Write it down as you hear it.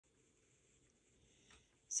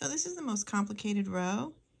So this is the most complicated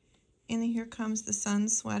row. And here comes the sun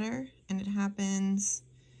sweater, and it happens,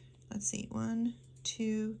 let's see, 1,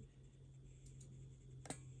 2,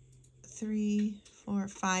 3, 4,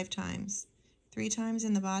 5 times. 3 times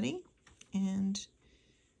in the body and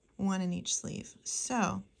 1 in each sleeve.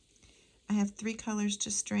 So I have 3 colors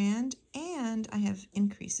to strand, and I have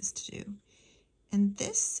increases to do. And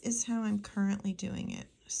this is how I'm currently doing it.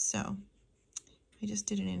 So I just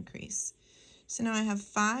did an increase. So now I have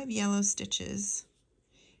 5 yellow stitches,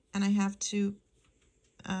 and I have to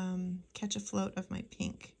catch a float of my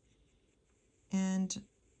pink. And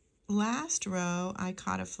last row I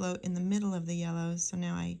caught a float in the middle of the yellows, so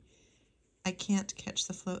now I can't catch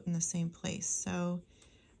the float in the same place. So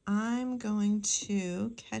I'm going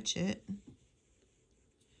to catch it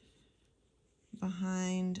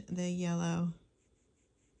behind the yellow,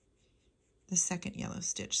 the second yellow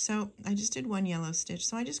stitch. So I just did 1 yellow stitch,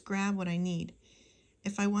 so I just grab what I need.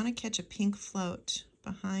 If I want to catch a pink float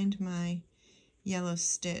behind my yellow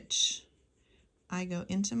stitch, I go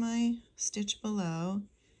into my stitch below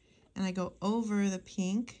and I go over the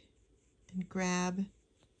pink and grab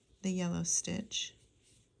the yellow stitch.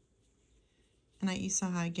 And you saw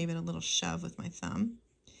how I gave it a little shove with my thumb.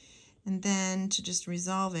 And then to just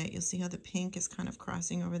resolve it, you'll see how the pink is kind of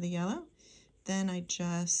crossing over the yellow. Then I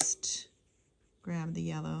just grab the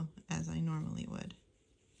yellow as I normally would.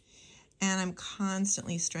 And I'm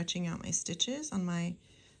constantly stretching out my stitches on my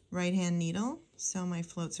right hand needle, so my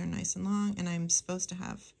floats are nice and long, and I'm supposed to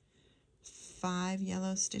have 5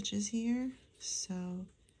 yellow stitches here, so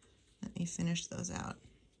let me finish those out.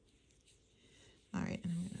 All right,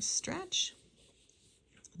 and I'm going to stretch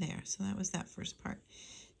there. So that was that first part.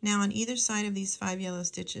 Now on either side of these 5 yellow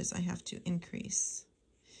stitches I have to increase.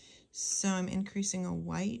 So I'm increasing a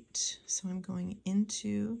white, so I'm going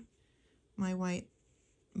into my white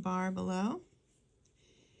bar below,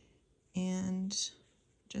 and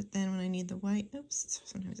just then when I need the white, oops,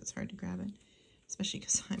 sometimes it's hard to grab it, especially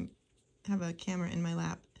because I have a camera in my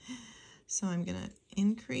lap. So I'm going to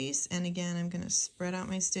increase, and again I'm going to spread out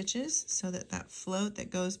my stitches so that that float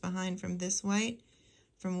that goes behind from this white,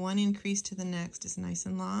 from one increase to the next, is nice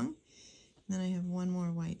and long. And then I have 1 more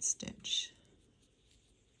white stitch.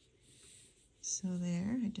 So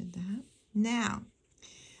there, I did that. Now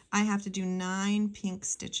I have to do 9 pink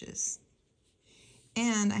stitches,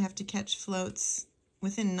 and I have to catch floats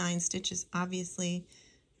within 9 stitches. Obviously,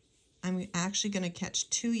 I'm actually going to catch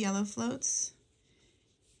 2 yellow floats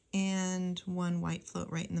and 1 white float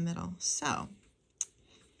right in the middle. So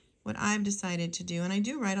what I've decided to do, and I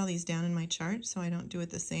do write all these down in my chart so I don't do it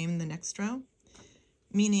the same the next row,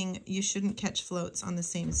 meaning you shouldn't catch floats on the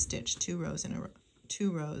same stitch 2 rows in a row.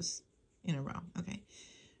 2 rows in a row. Okay,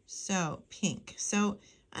 so pink. So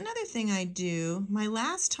another thing I do, my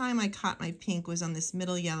last time I caught my pink was on this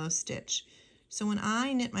middle yellow stitch. So when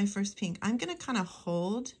I knit my first pink, I'm going to kind of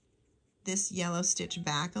hold this yellow stitch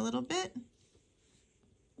back a little bit.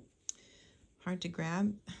 Hard to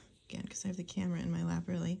grab, again, because I have the camera in my lap,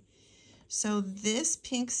 really. So this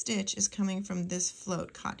pink stitch is coming from this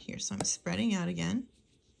float caught here. So I'm spreading out again.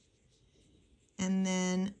 And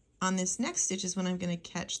then on this next stitch is when I'm going to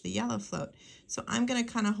catch the yellow float. So I'm going to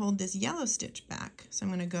kind of hold this yellow stitch back. So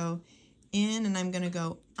I'm going to go in and I'm going to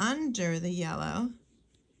go under the yellow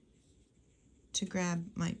to grab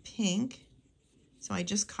my pink. So I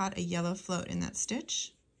just caught a yellow float in that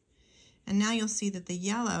stitch. And now you'll see that the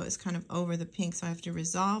yellow is kind of over the pink, so I have to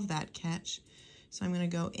resolve that catch. So I'm going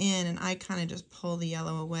to go in and I kind of just pull the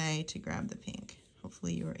yellow away to grab the pink.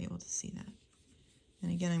 Hopefully you were able to see that.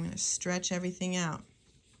 And again, I'm going to stretch everything out.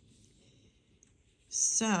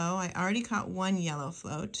 So I already caught 1 yellow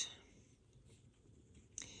float.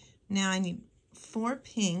 Now I need 4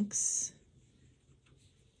 pinks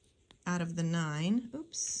out of the 9.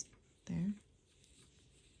 Oops, there.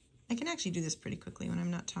 I can actually do this pretty quickly when I'm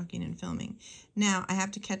not talking and filming. Now I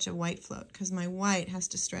have to catch a white float because my white has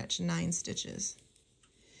to stretch 9 stitches.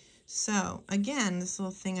 So again, this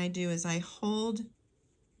little thing I do is I hold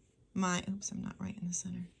my, oops, I'm not right in the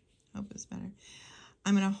center. Hope it's better.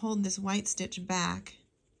 I'm going to hold this white stitch back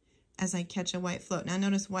as I catch a white float. Now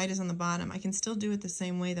notice white is on the bottom. I can still do it the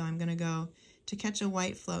same way though. I'm going to go to catch a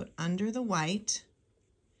white float under the white.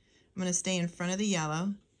 I'm going to stay in front of the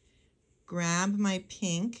yellow, grab my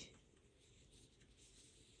pink,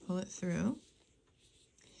 pull it through,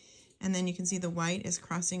 and then you can see the white is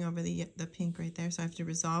crossing over the pink right there, so I have to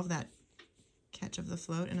resolve that catch of the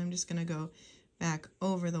float, and I'm just going to go back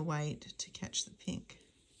over the white to catch the pink.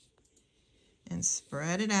 And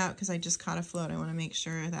spread it out because I just caught a float. I want to make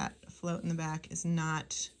sure that float in the back is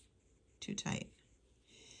not too tight.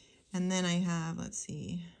 And then I have, let's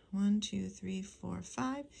see, 1, 2, 3, 4,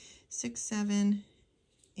 5, 6, 7,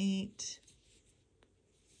 8.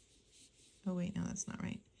 Oh wait, no, that's not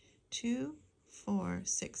right. 2, 4,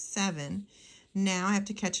 6, 7. Now I have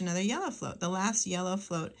to catch another yellow float. The last yellow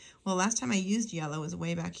float, well, last time I used yellow was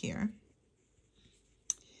way back here.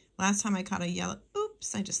 Last time I caught a yellow,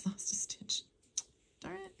 oops, I just lost a stitch.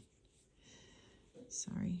 Darn it.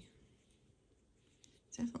 Sorry.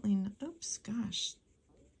 Definitely not, oops, gosh.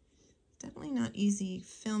 Definitely not easy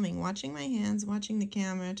filming. Watching my hands, watching the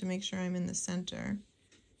camera to make sure I'm in the center.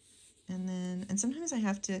 And sometimes I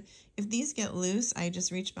have to, if these get loose, I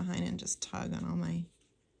just reach behind and just tug on all my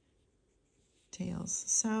tails.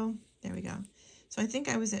 So there we go. So I think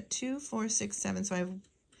I was at 2, 4, 6, 7. So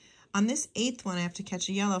on this 8th one, I have to catch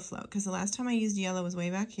a yellow float because the last time I used yellow was way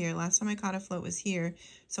back here. Last time I caught a float was here.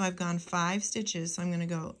 So I've gone 5 stitches. So I'm going to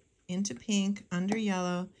go into pink, under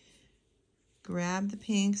yellow, grab the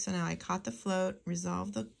pink. So now I caught the float,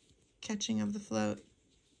 resolve the catching of the float.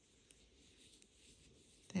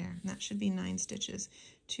 There, and that should be 9 stitches.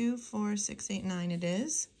 2, 4, 6, 8, 9 it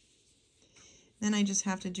is. Then I just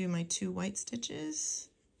have to do my 2 white stitches.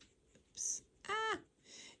 Oops. Ah!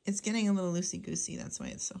 It's getting a little loosey-goosey. That's why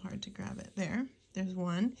it's so hard to grab it. There, there's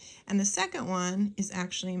one. And the second one is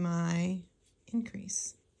actually my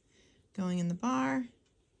increase. Going in the bar,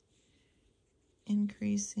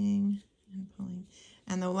 increasing, and pulling.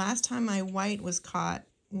 And the last time my white was caught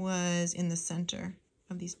was in the center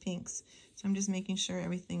of these pinks. So I'm just making sure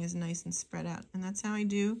everything is nice and spread out. And that's how I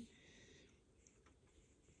do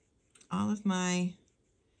all of my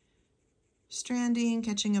stranding,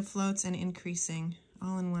 catching of floats, and increasing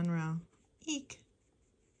all in one row. Eek!